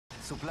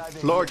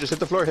Floor, just hit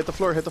the floor, hit the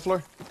floor, hit the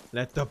floor.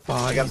 Let the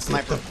bodies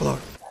hit the floor.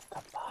 Let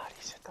the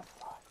bodies hit the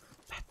floor.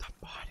 Let the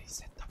bodies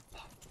hit the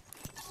floor.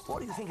 What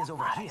do you think is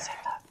over here?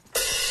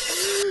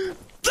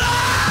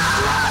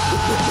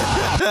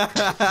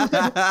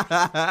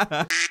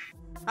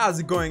 How's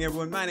it going,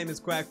 everyone? My name is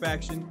Quack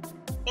Faction,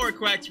 or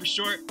Quacks for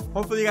short.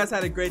 Hopefully you guys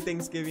had a great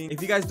Thanksgiving.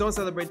 If you guys don't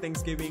celebrate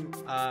Thanksgiving,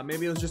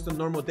 maybe it was just a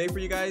normal day for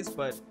you guys,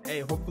 but hey,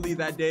 hopefully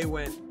that day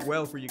went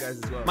well for you guys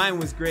as well. Mine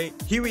was great.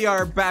 Here we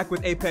are back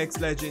with Apex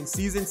Legends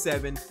Season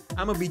 7.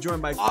 I'm gonna be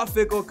joined by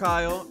Fickle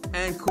Kyle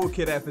and Cool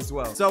Kid F as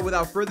well. So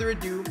without further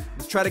ado,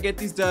 let's try to get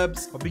these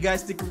dubs. Hope you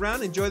guys stick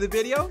around, enjoy the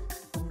video,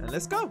 and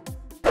let's go.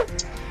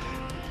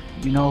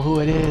 You know who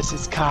it is?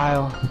 It's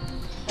Kyle.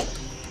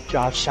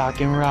 Drop,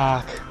 shock, and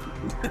rock.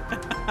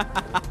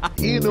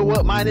 You know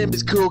what? My name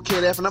is Cool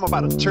Kid F, and I'm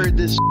about to turn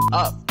this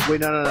up.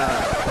 Wait, no.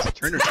 That's a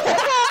turner.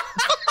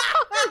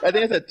 I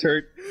think it's a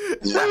turn.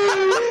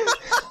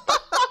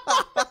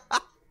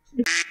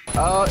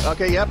 Oh,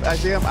 okay, yep. I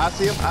see him. I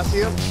see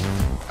him.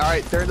 All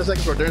right, they're in the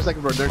second floor.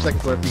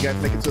 If you guys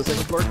make it to the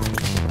second floor,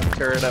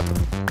 tear it up.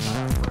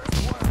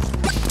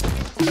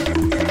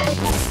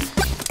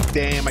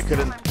 Damn, I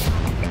couldn't.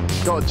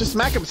 Go, just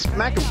smack him.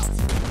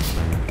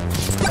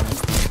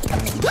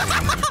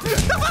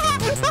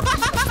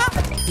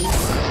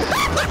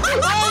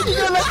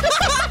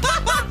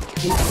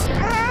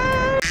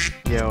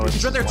 Yo,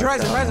 She's right there. Rise.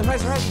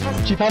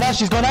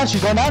 She's going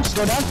down.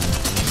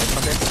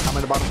 Okay, I'm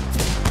in the bottom.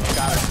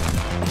 Got her.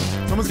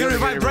 Someone's gonna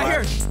revive right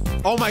here.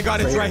 Oh my god,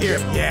 it's right here.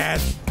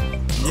 Yes.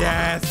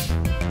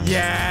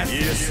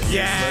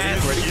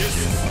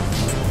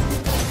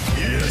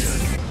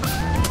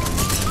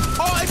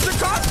 Oh, it's the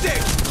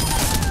caustic.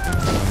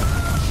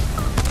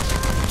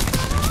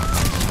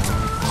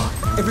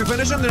 If we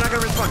finish them, they're not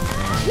gonna respawn.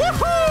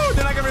 Woohoo!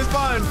 They're not gonna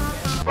respawn.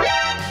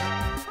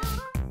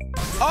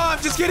 Oh, I'm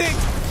just kidding.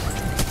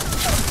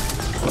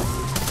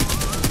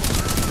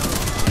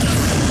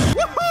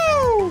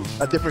 Woohoo!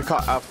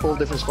 A full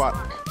different squad.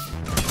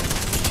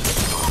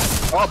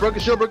 Oh,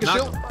 broken shield. Yo,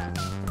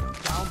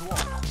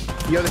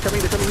 they're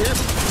coming in.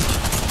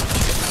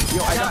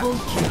 Yo, I got him.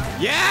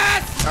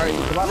 Yes! All right,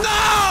 come on.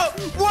 No!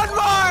 One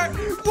more,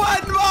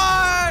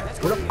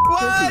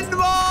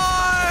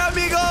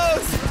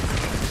 amigos!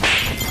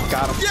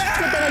 Got him.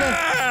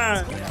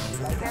 Yeah!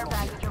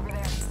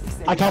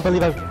 I can't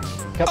believe I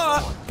kept...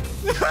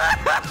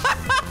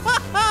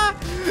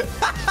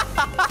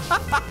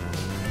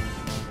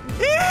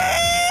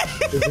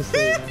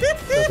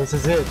 This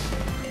is it.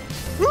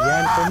 The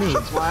end for me.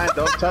 It's fine.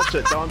 Don't touch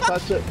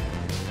it.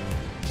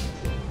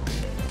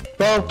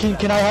 Bro,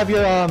 can I have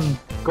your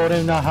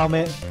golden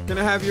helmet? Can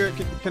I have your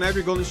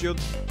golden shield?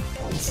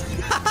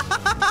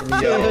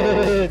 Yo.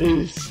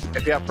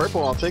 If you have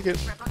purple, I'll take it.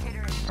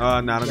 No,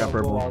 I don't got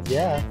purple.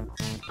 Yeah.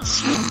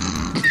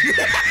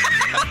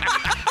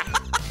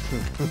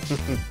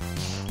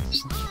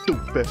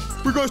 Stupid.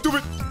 We're going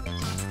stupid.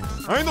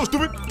 I ain't no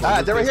stupid.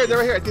 Ah, they're right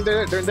here. I think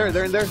they're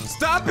in there.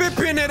 Stop it,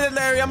 pinheaded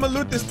Larry. I'm gonna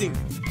loot this thing.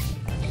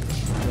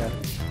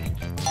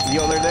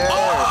 Yo, they're there.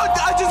 Oh,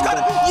 I just got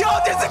a... Yo,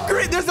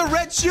 there's a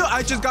red shield.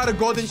 I just got a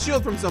golden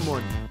shield from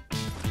someone.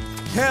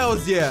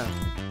 Hells yeah.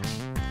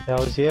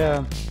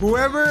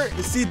 Whoever...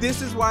 See,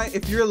 this is why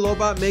if you're a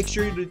Lobot, make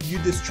sure you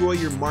destroy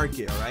your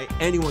market, all right?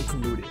 Anyone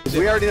can loot it.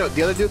 We already know.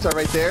 The other dudes are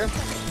right there.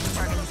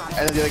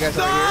 And then the other guys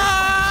are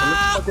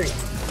right here.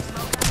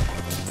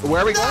 So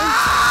where are we going?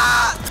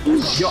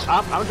 Yo,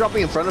 I'm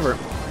dropping in front of her.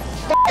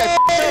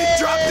 They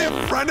dropped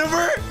in front of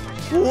her?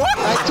 What?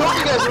 I told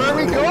you guys, where are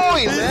we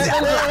going, man?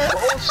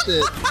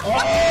 Bullshit.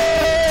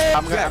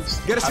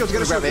 Get a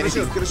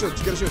shield.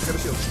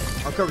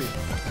 I'll cover you.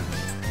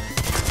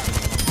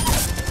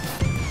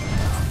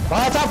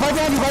 Right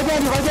behind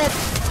you.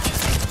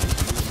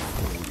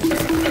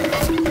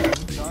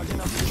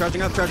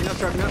 Charging up.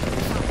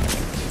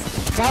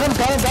 Got him.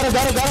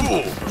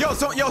 Yo,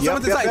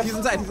 someone's inside. He's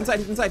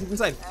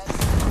inside.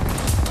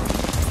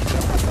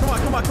 Come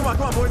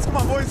on,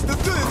 boys.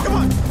 Let's do this. Come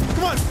on.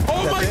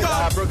 Oh my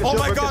god. Yeah!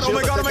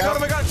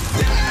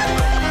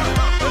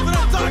 That's what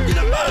I'm talking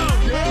about.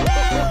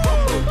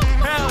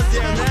 Hell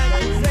yeah,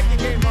 man. Second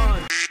game on.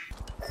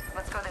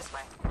 Let's go this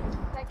way.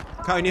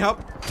 Kyle, you need help?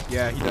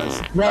 Yeah, he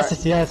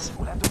does. Yes.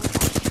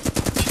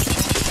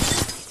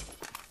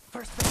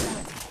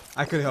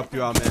 I could help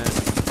you out, man.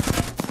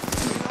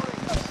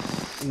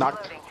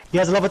 Knocked. He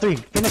has a level 3.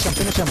 Finish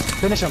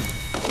him.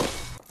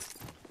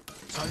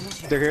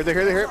 They're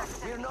here.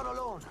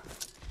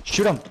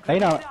 Shoot him.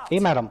 Aim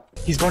at him.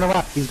 He's going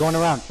around.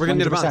 We're gonna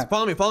need a bounce.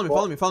 Follow me.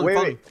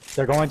 Wait.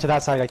 They're going to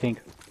that side, I think.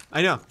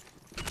 I know.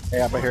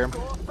 Yeah, I hear him.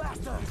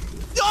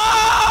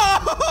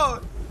 Oh!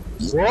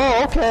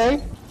 Whoa,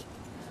 okay.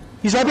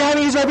 He's right behind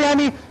me.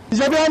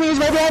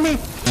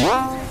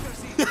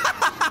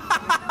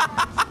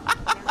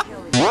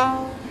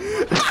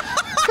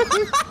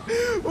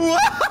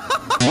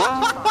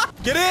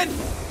 Get in!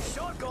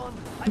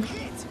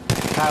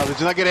 Kyle, did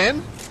you not get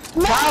in?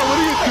 No! Kyle, what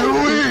are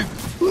you doing?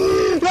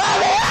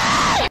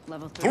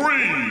 Level 3,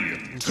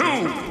 2,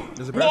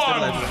 1,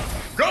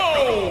 go!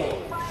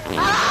 I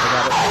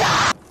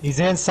He's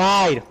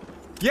inside.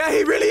 Yeah,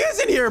 he really is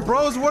in here,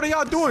 bros. What are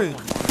y'all doing?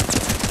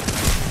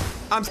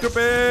 I'm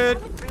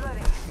stupid.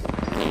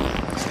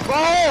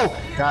 Oh!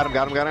 Got him.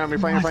 You're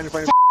fine.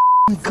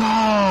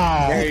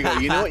 God. There you go.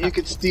 You know what? You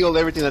could steal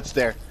everything that's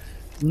there.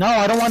 No,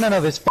 I don't want none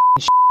of this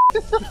I'm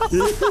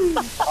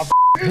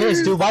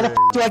pissed, dude. Why the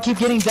do I keep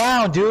getting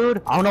down,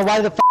 dude? I don't know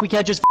why the we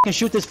can't just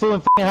shoot this fool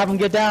and have him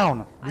get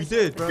down. We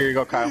did, bro. Here you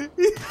go, Kyle.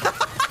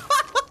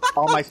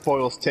 All my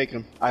spoils, take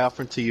them. I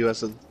offer them to you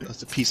as a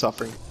peace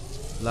offering.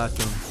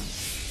 Latin.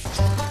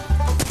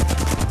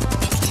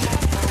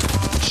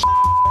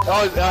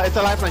 Oh, it's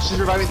a lifeline. She's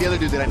reviving the other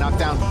dude that I knocked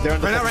down. They're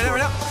on the Right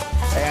now.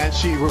 And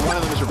one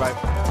of them is revived.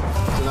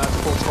 So now it's a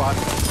full squad.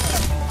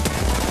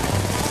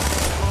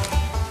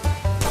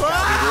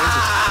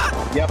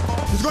 Ah! Yep.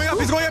 He's going up.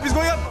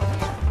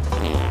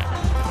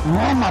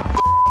 Oh my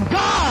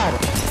God!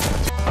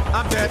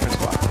 I'm dead. Different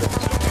squad.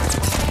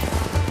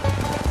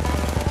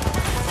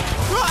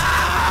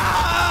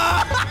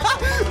 Ah!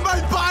 My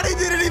body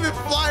didn't even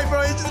fly,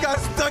 bro. He just got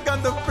stuck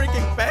on the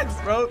freaking fence,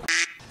 bro.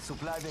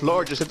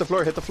 Floor, just hit the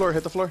floor. Let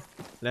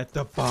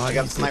the bodies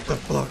got a sniper.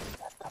 hit the floor.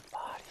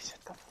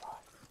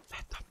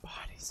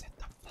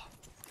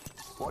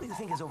 What do you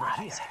think is over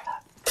here?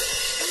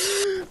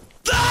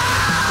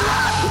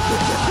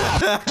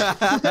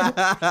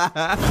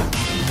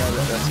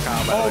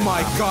 Oh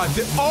my god.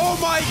 Oh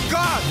my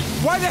god.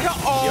 Why the hell?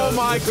 Oh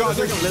my god.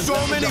 There's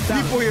so many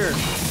people here.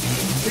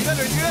 Get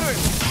under it.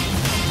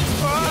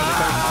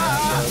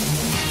 Ah!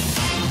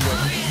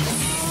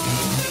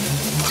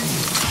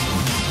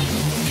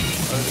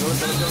 Go.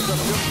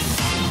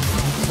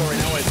 So right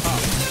now it's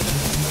up.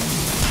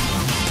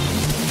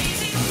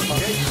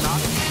 Okay,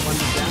 knock. One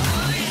is down.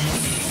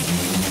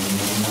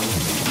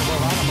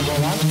 I'm gonna go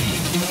around.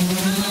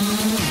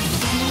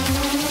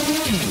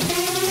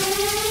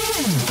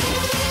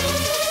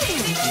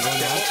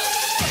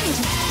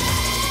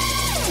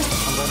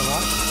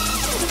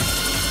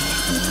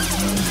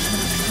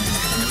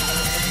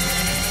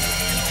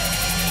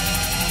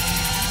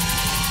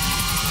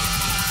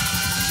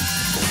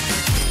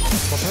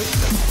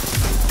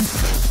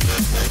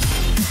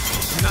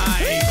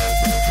 Nice.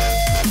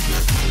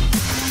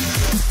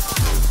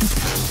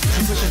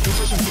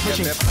 Keep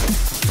pushing.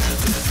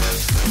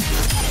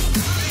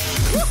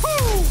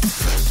 Woohoo!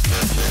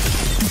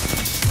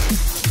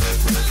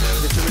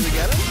 Did you really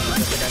get him?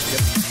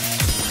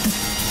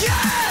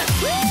 Yes!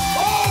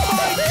 Oh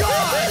my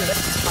god!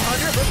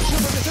 100,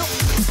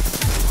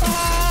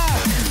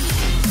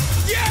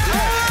 Yeah!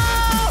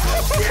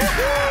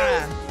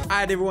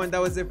 Alright everyone,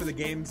 that was it for the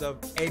games of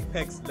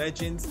Apex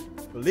Legends.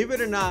 Believe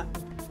it or not,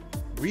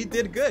 we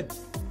did good.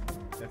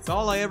 That's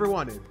all I ever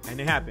wanted,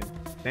 and it happened.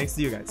 Thanks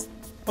to you guys.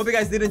 Hope you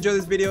guys did enjoy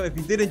this video. If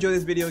you did enjoy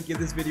this video, give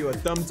this video a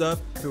thumbs up.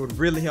 It would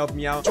really help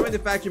me out. Join the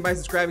faction by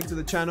subscribing to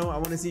the channel. I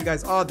want to see you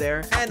guys all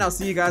there, and I'll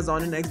see you guys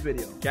on the next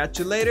video. Catch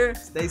you later.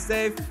 Stay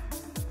safe.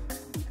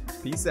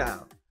 Peace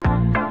out.